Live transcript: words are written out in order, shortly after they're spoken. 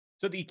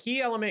So the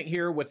key element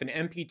here with an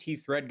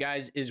MPT thread,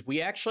 guys, is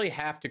we actually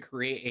have to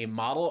create a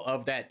model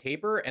of that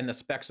taper and the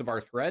specs of our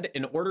thread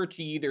in order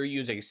to either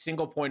use a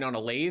single point on a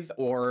lathe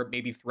or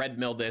maybe thread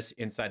mill this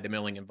inside the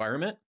milling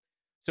environment.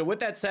 So with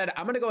that said,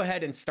 I'm going to go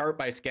ahead and start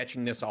by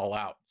sketching this all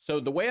out. So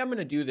the way I'm going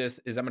to do this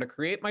is I'm going to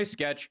create my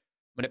sketch.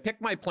 I'm going to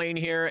pick my plane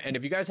here. And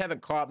if you guys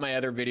haven't caught my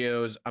other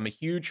videos, I'm a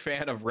huge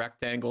fan of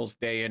rectangles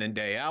day in and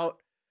day out.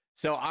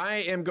 So I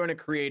am going to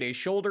create a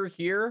shoulder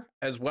here,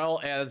 as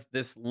well as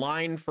this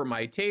line for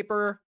my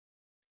taper.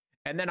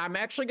 And then I'm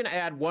actually going to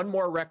add one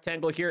more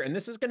rectangle here, and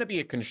this is going to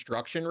be a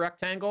construction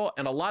rectangle.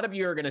 And a lot of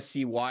you are going to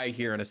see why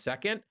here in a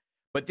second.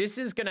 But this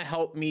is going to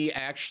help me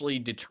actually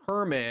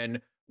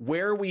determine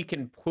where we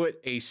can put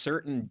a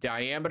certain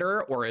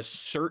diameter or a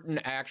certain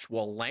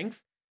actual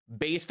length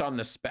based on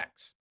the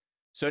specs.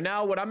 So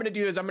now what I'm going to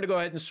do is I'm going to go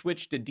ahead and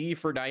switch to D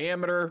for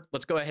diameter.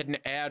 Let's go ahead and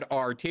add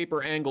our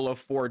taper angle of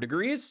 4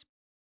 degrees.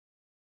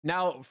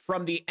 Now,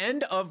 from the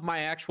end of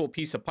my actual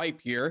piece of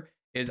pipe here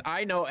is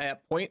I know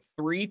at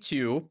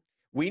 0.32,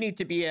 we need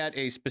to be at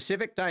a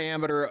specific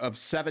diameter of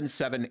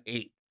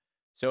 778.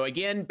 So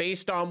again,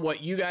 based on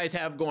what you guys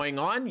have going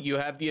on, you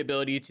have the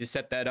ability to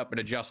set that up and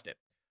adjust it.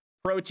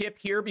 Pro tip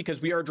here, because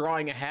we are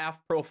drawing a half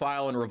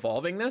profile and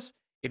revolving this,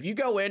 if you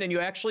go in and you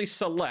actually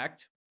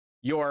select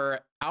your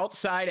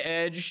outside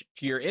edge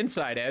to your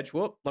inside edge,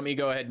 whoop, let me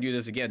go ahead and do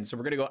this again. So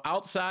we're going to go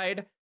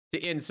outside to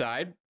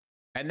inside.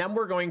 And then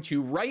we're going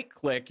to right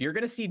click. You're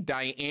going to see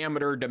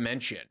diameter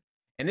dimension.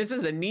 And this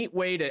is a neat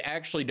way to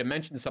actually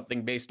dimension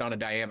something based on a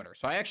diameter.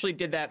 So I actually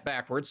did that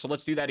backwards. So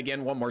let's do that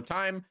again one more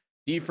time.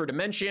 D for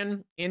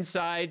dimension,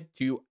 inside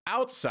to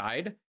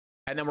outside.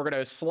 And then we're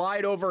going to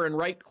slide over and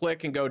right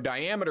click and go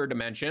diameter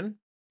dimension.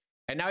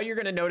 And now you're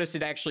going to notice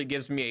it actually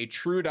gives me a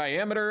true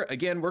diameter.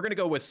 Again, we're going to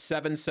go with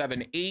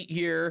 778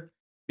 here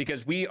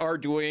because we are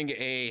doing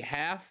a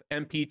half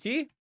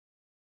MPT.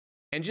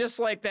 And just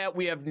like that,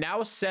 we have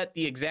now set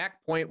the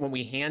exact point when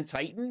we hand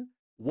tighten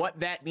what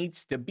that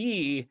needs to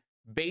be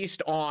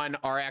based on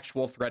our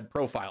actual thread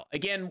profile.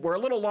 Again, we're a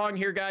little long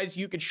here, guys.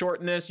 You could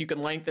shorten this, you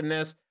can lengthen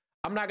this.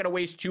 I'm not going to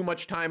waste too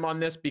much time on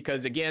this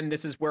because, again,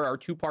 this is where our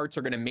two parts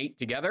are going to mate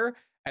together.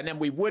 And then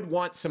we would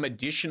want some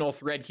additional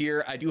thread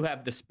here. I do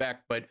have the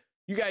spec, but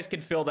you guys can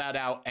fill that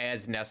out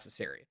as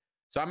necessary.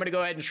 So I'm going to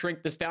go ahead and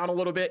shrink this down a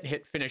little bit,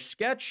 hit finish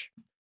sketch.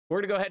 We're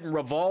going to go ahead and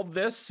revolve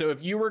this. So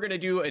if you were going to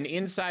do an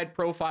inside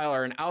profile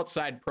or an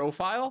outside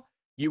profile,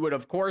 you would,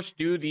 of course,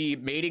 do the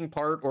mating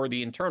part or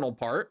the internal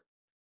part.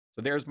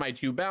 So there's my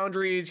two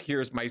boundaries.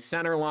 Here's my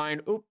center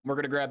line. Oop, we're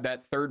going to grab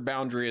that third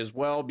boundary as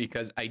well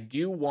because I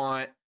do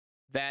want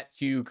that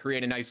to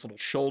create a nice little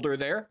shoulder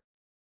there.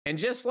 And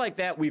just like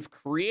that, we've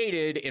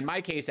created, in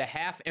my case, a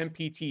half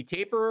MPT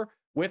taper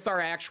with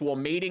our actual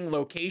mating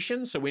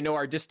location. So we know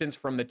our distance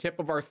from the tip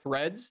of our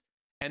threads.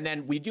 And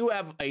then we do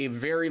have a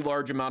very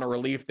large amount of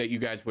relief that you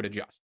guys would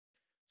adjust.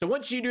 So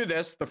once you do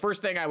this, the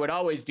first thing I would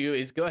always do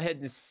is go ahead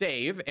and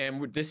save.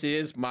 And this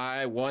is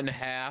my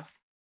 1/2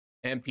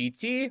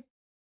 MPT.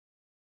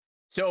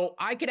 So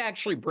I could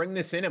actually bring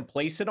this in and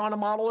place it on a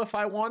model if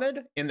I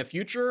wanted in the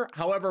future.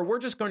 However, we're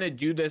just going to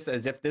do this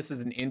as if this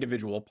is an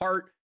individual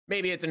part.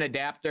 Maybe it's an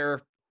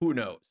adapter, who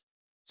knows?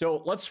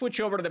 So let's switch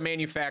over to the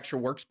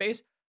manufacturer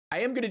workspace. I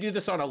am going to do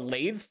this on a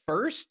lathe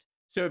first.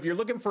 So if you're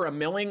looking for a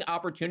milling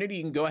opportunity,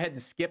 you can go ahead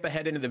and skip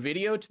ahead into the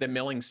video to the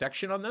milling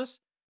section on this.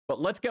 But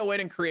let's go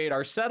in and create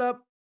our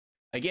setup.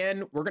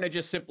 Again, we're going to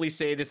just simply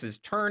say this is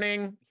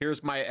turning.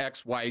 Here's my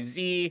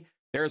XYZ.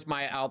 There's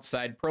my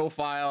outside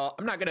profile.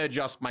 I'm not going to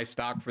adjust my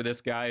stock for this,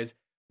 guys.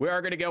 We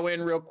are going to go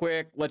in real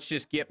quick. Let's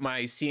just get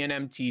my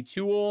CNMT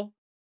tool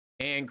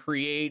and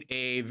create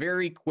a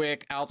very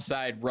quick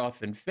outside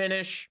rough and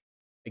finish.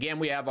 Again,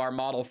 we have our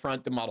model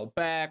front to model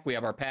back. We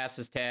have our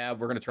passes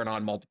tab. We're going to turn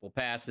on multiple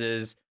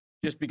passes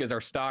just because our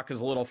stock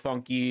is a little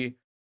funky.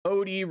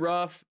 OD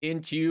rough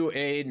into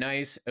a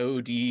nice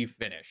OD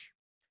finish.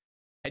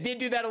 I did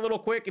do that a little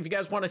quick. If you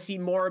guys want to see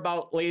more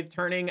about lathe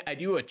turning, I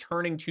do a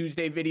Turning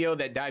Tuesday video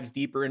that dives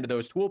deeper into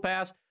those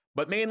toolpaths.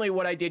 But mainly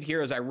what I did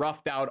here is I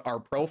roughed out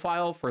our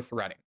profile for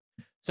threading.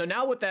 So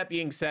now with that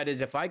being said is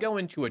if I go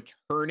into a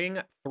turning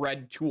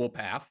thread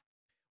toolpath,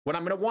 what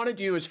I'm going to want to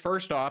do is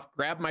first off,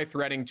 grab my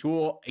threading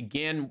tool.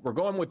 Again, we're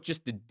going with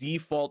just the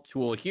default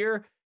tool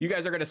here. You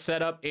guys are going to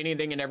set up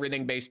anything and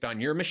everything based on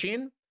your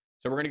machine.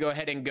 So we're going to go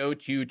ahead and go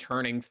to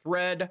turning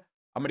thread.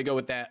 I'm going to go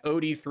with that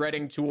OD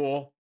threading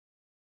tool.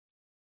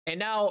 And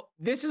now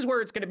this is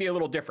where it's going to be a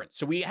little different.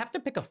 So we have to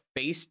pick a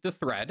face to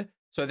thread.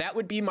 So that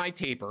would be my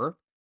taper.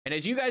 And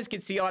as you guys can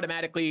see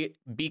automatically,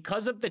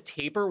 because of the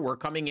taper, we're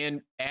coming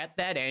in at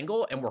that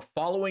angle and we're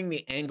following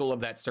the angle of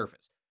that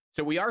surface.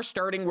 So we are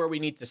starting where we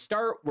need to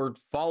start. We're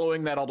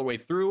following that all the way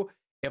through.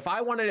 If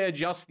I wanted to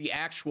adjust the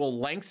actual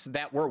lengths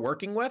that we're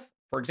working with,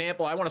 for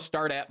example, I want to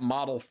start at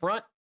model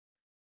front.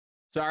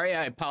 Sorry,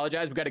 I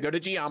apologize. We've got to go to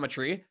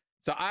geometry.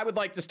 So I would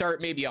like to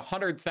start maybe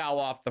 100 thou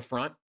off the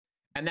front.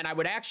 And then I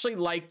would actually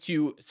like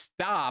to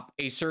stop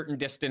a certain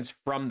distance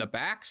from the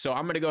back. So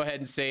I'm going to go ahead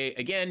and say,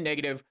 again,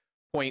 negative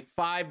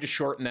 0.5 to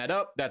shorten that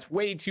up. That's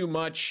way too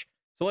much.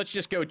 So let's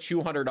just go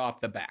 200 off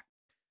the back.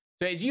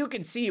 So as you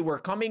can see, we're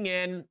coming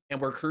in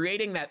and we're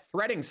creating that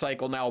threading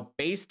cycle now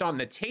based on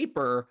the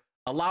taper,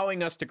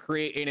 allowing us to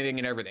create anything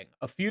and everything.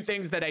 A few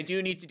things that I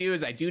do need to do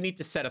is I do need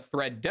to set a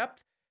thread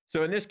depth.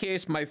 So in this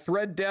case, my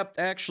thread depth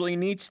actually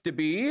needs to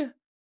be,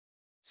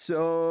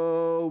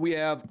 so we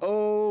have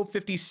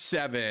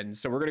 0.57.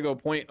 So we're going to go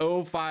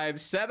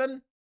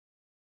 0.057.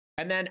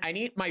 And then I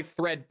need my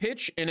thread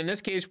pitch. And in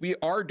this case, we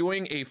are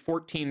doing a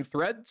 14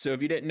 thread. So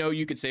if you didn't know,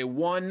 you could say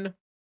 1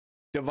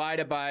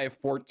 divided by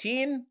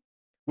 14,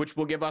 which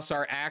will give us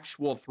our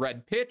actual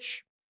thread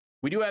pitch.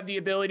 We do have the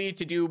ability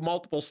to do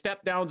multiple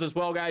step downs as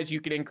well, guys. You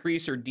can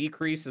increase or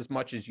decrease as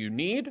much as you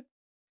need.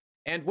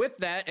 And with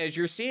that, as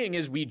you're seeing,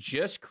 is we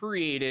just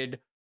created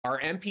our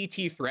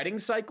NPT threading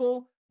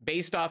cycle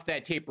based off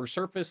that taper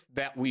surface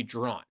that we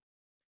drawn.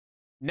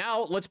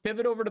 Now let's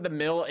pivot over to the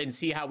mill and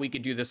see how we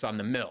could do this on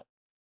the mill.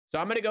 So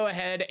I'm going to go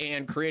ahead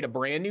and create a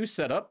brand new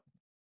setup.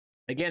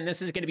 Again,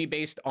 this is going to be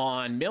based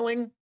on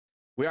milling.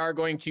 We are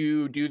going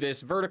to do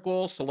this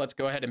vertical. So let's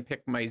go ahead and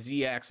pick my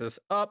Z-axis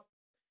up.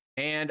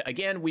 And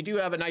again, we do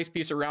have a nice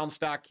piece of round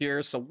stock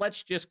here. So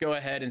let's just go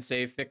ahead and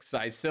say fixed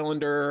size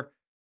cylinder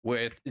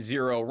with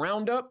 0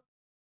 roundup.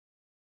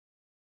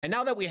 And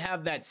now that we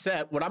have that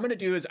set, what I'm going to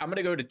do is I'm going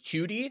to go to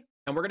 2D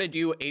and we're going to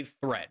do a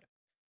thread.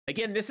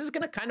 Again, this is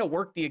going to kind of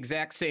work the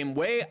exact same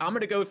way. I'm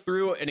going to go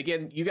through, and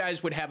again, you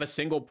guys would have a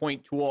single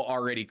point tool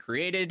already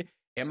created.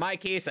 In my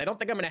case, I don't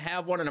think I'm going to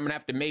have one, and I'm going to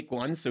have to make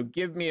one. So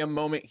give me a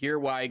moment here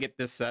while I get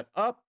this set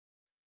up.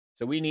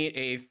 So we need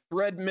a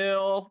thread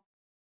mill.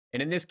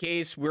 And in this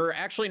case, we're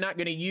actually not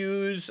going to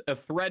use a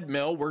thread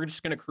mill. We're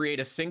just going to create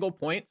a single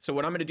point. So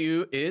what I'm going to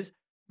do is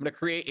I'm going to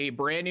create a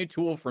brand new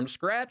tool from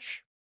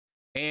scratch.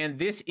 And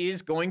this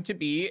is going to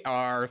be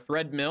our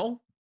thread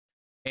mill.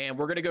 And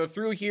we're going to go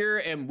through here,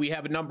 and we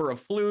have a number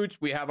of flutes.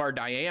 We have our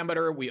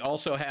diameter. We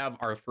also have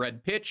our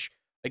thread pitch.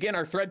 Again,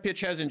 our thread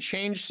pitch hasn't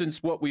changed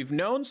since what we've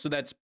known. So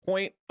that's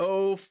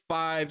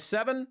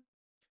 0.057.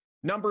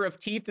 Number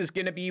of teeth is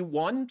going to be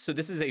 1. So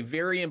this is a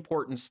very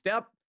important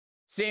step.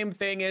 Same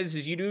thing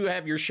is you do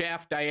have your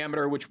shaft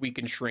diameter, which we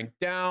can shrink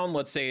down.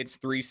 Let's say it's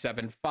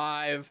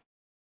 375.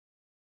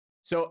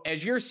 So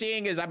as you're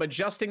seeing is I'm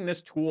adjusting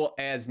this tool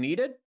as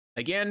needed.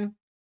 Again,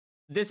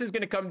 this is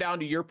going to come down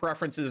to your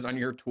preferences on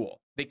your tool.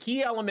 The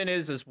key element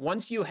is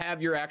once you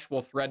have your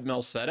actual thread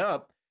mill set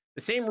up,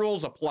 the same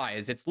rules apply.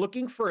 Is it's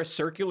looking for a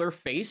circular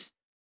face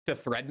to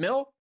thread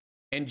mill.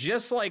 And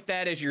just like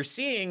that, as you're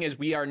seeing, is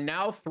we are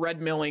now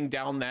thread milling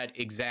down that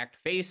exact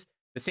face.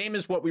 The same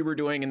as what we were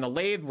doing in the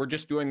lathe, we're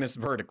just doing this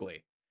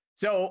vertically.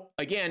 So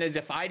again, as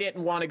if I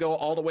didn't want to go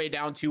all the way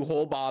down to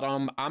whole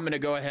bottom, I'm going to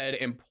go ahead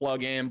and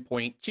plug in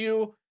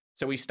 0.2.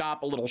 So we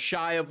stop a little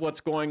shy of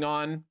what's going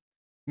on.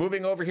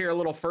 Moving over here a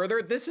little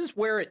further, this is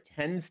where it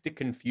tends to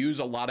confuse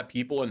a lot of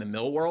people in the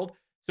mill world.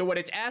 So what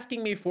it's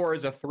asking me for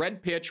is a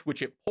thread pitch,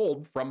 which it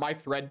pulled from my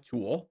thread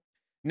tool.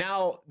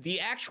 Now,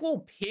 the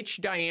actual pitch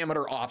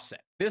diameter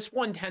offset, this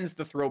one tends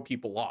to throw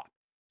people off.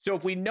 So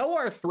if we know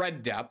our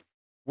thread depth,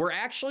 we're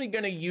actually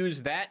going to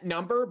use that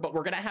number, but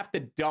we're going to have to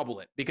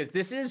double it because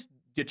this is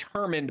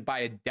determined by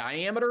a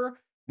diameter,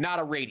 not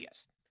a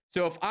radius.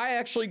 So if I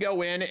actually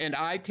go in and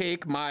I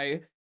take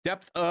my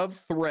depth of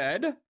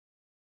thread,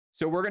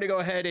 so we're going to go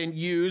ahead and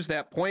use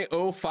that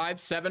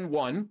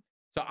 0.0571.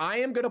 So I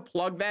am going to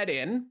plug that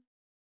in,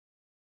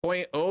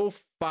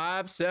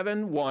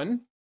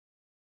 0.0571.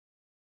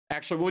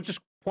 Actually, we'll just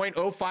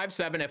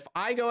 0.057. If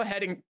I go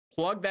ahead and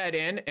plug that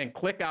in and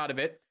click out of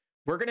it,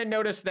 we're going to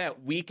notice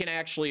that we can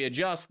actually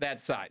adjust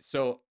that size.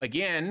 So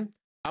again,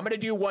 I'm going to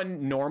do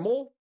one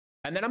normal,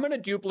 and then I'm going to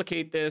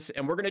duplicate this,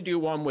 and we're going to do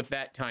one with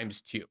that times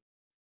 2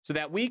 so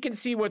that we can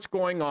see what's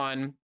going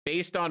on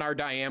based on our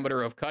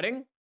diameter of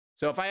cutting.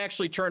 So if I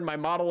actually turn my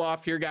model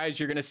off here, guys,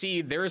 you're going to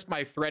see there's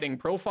my threading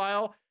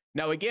profile.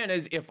 Now, again,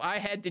 as if I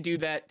had to do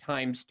that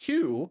times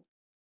 2,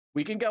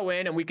 we can go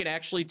in and we can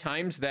actually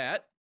times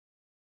that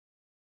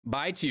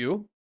by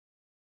 2.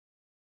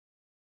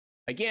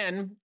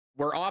 Again,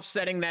 we're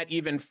offsetting that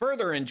even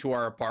further into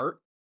our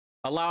part,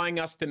 allowing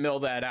us to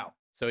mill that out.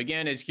 So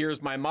again,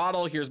 here's my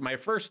model. Here's my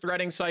first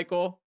threading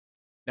cycle.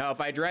 Now,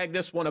 if I drag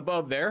this one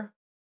above there,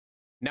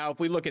 now if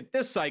we look at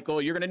this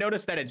cycle, you're going to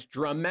notice that it's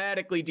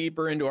dramatically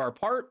deeper into our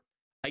part.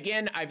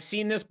 Again, I've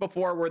seen this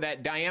before where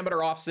that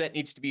diameter offset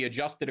needs to be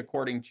adjusted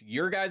according to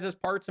your guys'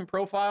 parts and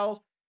profiles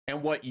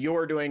and what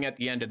you're doing at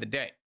the end of the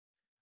day.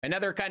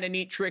 Another kind of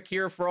neat trick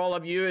here for all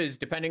of you is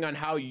depending on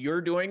how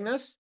you're doing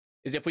this,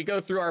 is if we go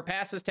through our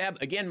passes tab,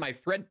 again, my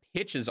thread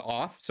pitch is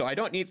off, so I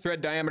don't need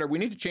thread diameter. We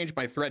need to change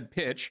my thread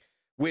pitch,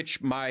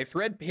 which my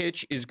thread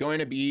pitch is going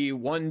to be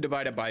 1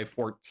 divided by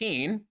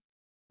 14.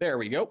 There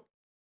we go.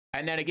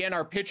 And then again,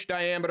 our pitch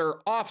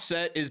diameter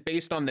offset is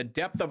based on the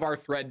depth of our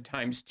thread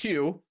times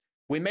 2.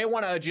 We may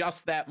want to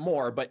adjust that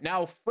more, but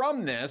now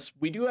from this,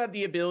 we do have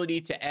the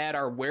ability to add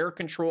our wear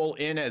control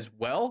in as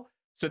well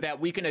so that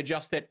we can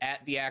adjust it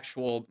at the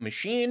actual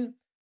machine.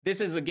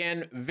 This is,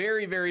 again,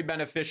 very, very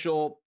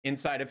beneficial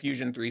inside of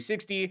Fusion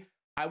 360.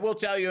 I will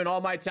tell you in all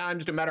my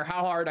times, no matter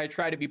how hard I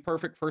try to be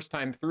perfect first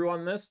time through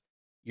on this,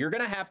 you're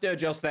going to have to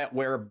adjust that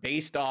wear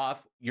based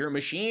off your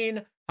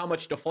machine, how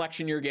much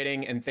deflection you're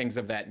getting, and things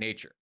of that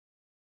nature.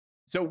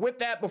 So with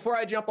that, before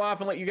I jump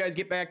off and let you guys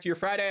get back to your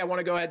Friday, I want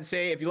to go ahead and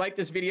say, if you like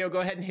this video, go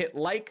ahead and hit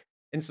like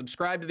and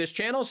subscribe to this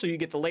channel so you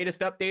get the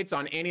latest updates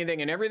on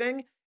anything and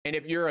everything. And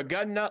if you're a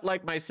gun nut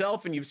like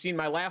myself and you've seen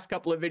my last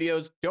couple of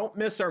videos, don't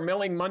miss our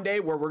Milling Monday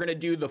where we're going to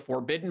do the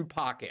Forbidden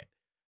Pocket.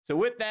 So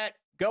with that,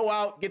 go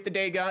out, get the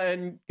day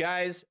going,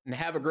 guys, and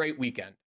have a great weekend.